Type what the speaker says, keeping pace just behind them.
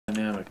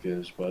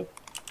is, but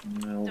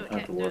I'll Okay,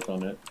 have to work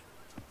on it.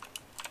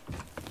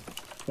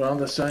 But on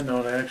the side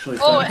note, I actually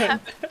Oh, found it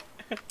happened.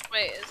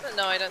 Wait, is it?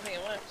 No, I don't think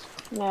it works.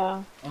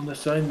 No. on the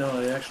side note,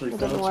 I actually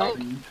found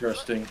something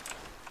interesting.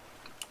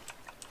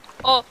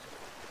 Oh,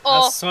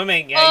 Oh, oh.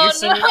 swimming. Yeah, Oh, you're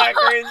swimming no.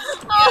 backwards.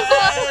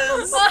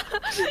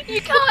 Yes!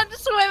 You can't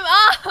swim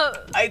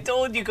up! I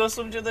told you, go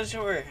swim to the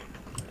shore.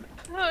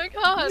 Oh my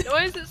god,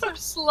 why is it so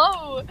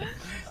slow?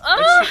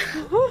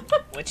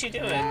 What you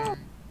doing?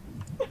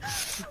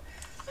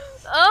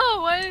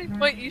 Oh, wait,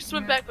 wait, you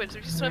swim backwards.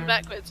 If you swim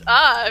backwards.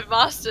 Ah, I've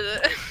mastered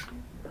it.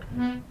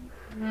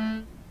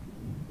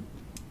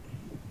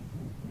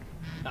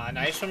 Nah,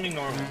 now you're swimming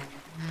normal.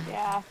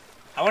 Yeah.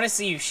 I want to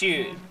see you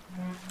shoot.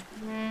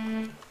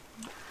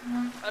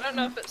 I don't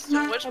know if it's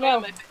still which way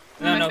am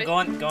I? No, go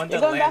on to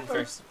land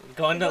backwards. first.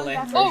 Go on to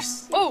land Oh,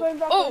 first. oh,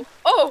 oh,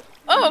 oh,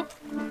 oh!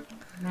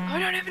 I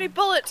don't have any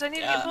bullets. I need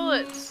to get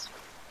bullets.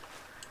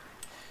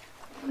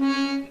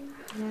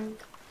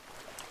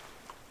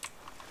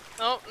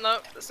 Oh, no,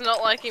 it's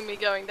not liking me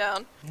going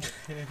down.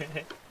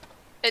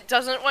 It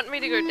doesn't want me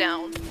to go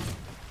down.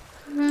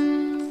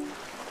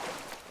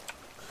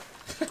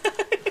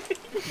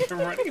 You're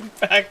running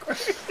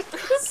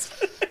backwards.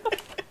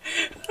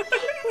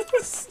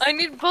 I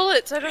need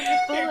bullets. I don't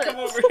have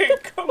bullets. Here,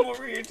 come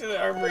over here to the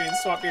armory and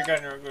swap your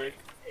gun real quick.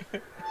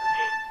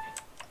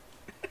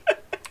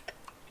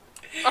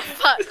 Oh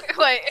fuck!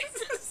 Wait,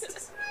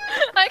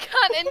 I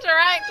can't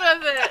interact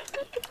with it.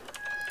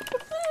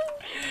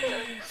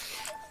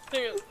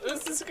 Hang on.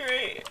 This is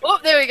great. Oh,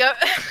 there we go.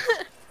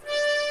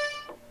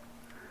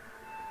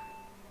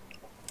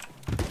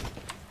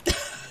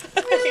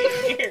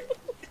 Here,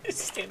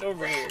 stand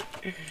over here.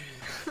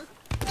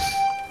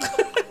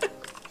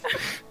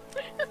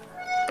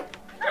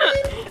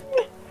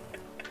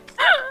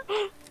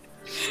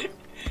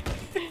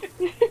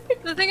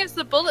 The thing is,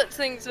 the bullet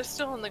things are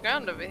still on the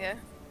ground over here.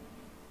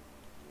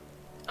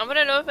 I'm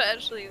gonna know if it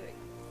actually.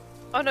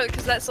 Oh no,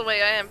 because that's the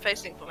way I am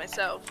facing for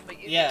myself, but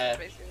you're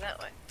facing that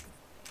way.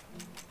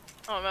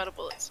 Oh, I'm out of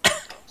bullets.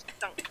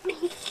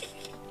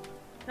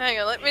 Hang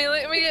on, let me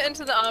get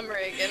into the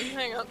armory again.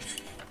 Hang on.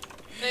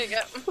 There you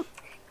go.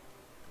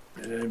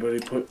 Did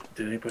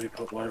anybody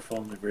put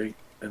waterfall in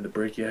the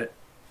break yet?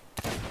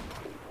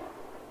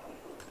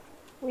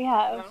 We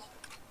have.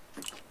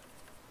 No.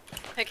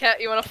 Hey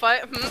cat, you wanna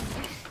fight?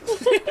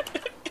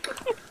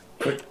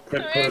 Quick,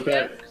 put it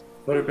back.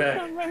 Put it back.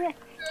 Come here.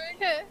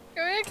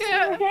 Come here,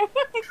 cat.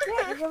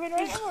 You're coming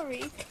right over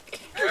me.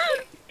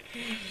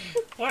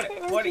 What?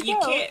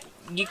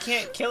 You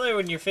can't kill her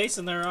when you're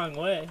facing the wrong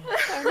way.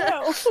 I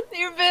know.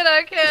 You bet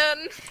I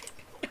can.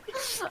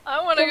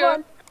 I wanna go.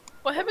 On.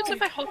 What happens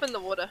if I hop in the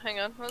water? Hang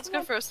on, let's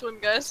go for a swim,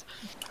 guys.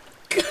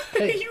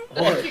 Hey, You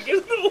walking in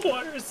the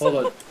water. Hold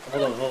on.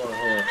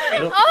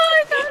 Oh,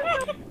 I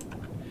got it.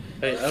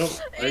 Hey,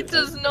 It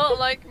does not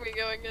like me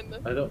going in there.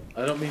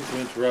 I don't mean to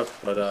interrupt,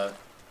 but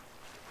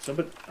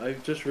I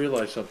just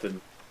realized something.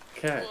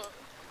 Cat,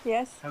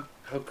 Yes.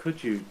 how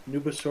could you?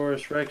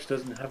 Nubosaurus Rex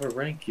doesn't have a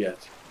rank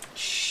yet.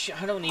 Shh,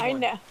 I don't need I one.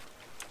 know.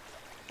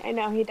 I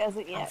know he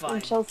doesn't yet.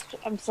 fine.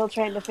 I'm still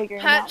trying to figure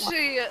him out.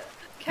 Patchy,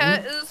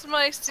 Cat is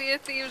my Sea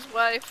of Thieves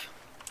wife.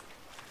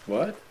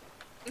 What?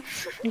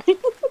 We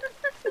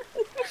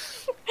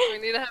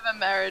need to have a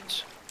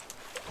marriage.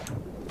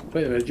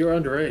 Wait a minute, you're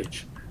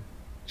underage.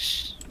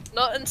 Shh.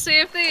 Not in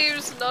Sea of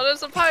Thieves, not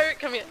as a pirate.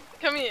 Come here,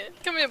 come here,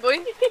 come here, boy.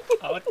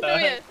 Oh, what the Come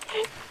here.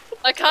 heck?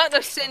 I can't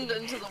ascend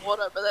into the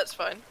water, but that's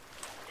fine.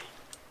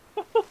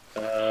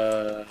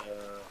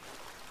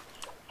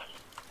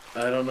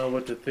 I don't know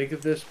what to think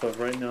of this, but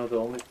right now the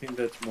only thing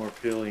that's more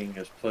appealing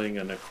is playing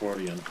an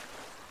accordion.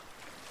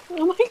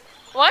 Oh my.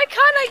 Why can't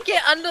I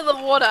get under the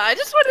water? I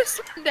just want to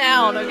swim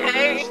down,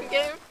 okay?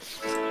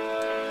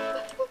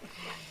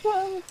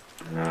 God.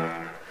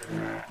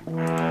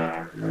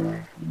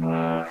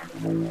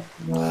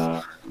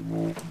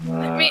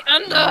 Let me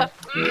under!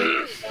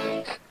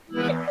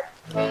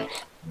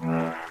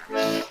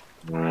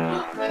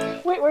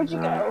 Wait, where'd you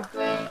go?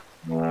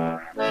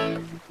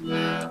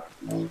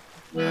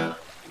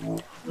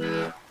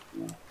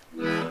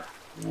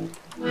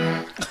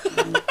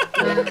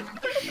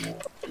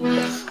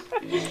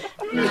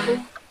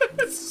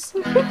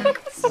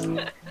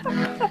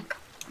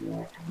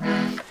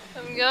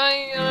 I'm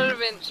going on an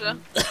adventure.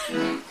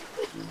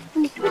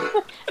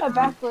 A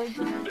backwards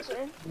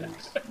adventure.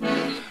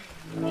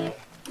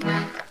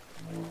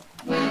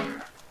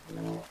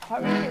 How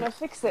are you gonna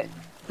fix it?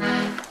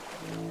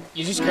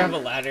 You just grab a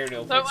ladder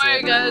to Don't fix worry,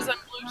 it. guys, I'm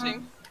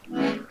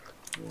looting.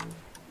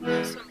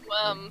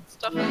 Some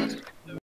stuff on this.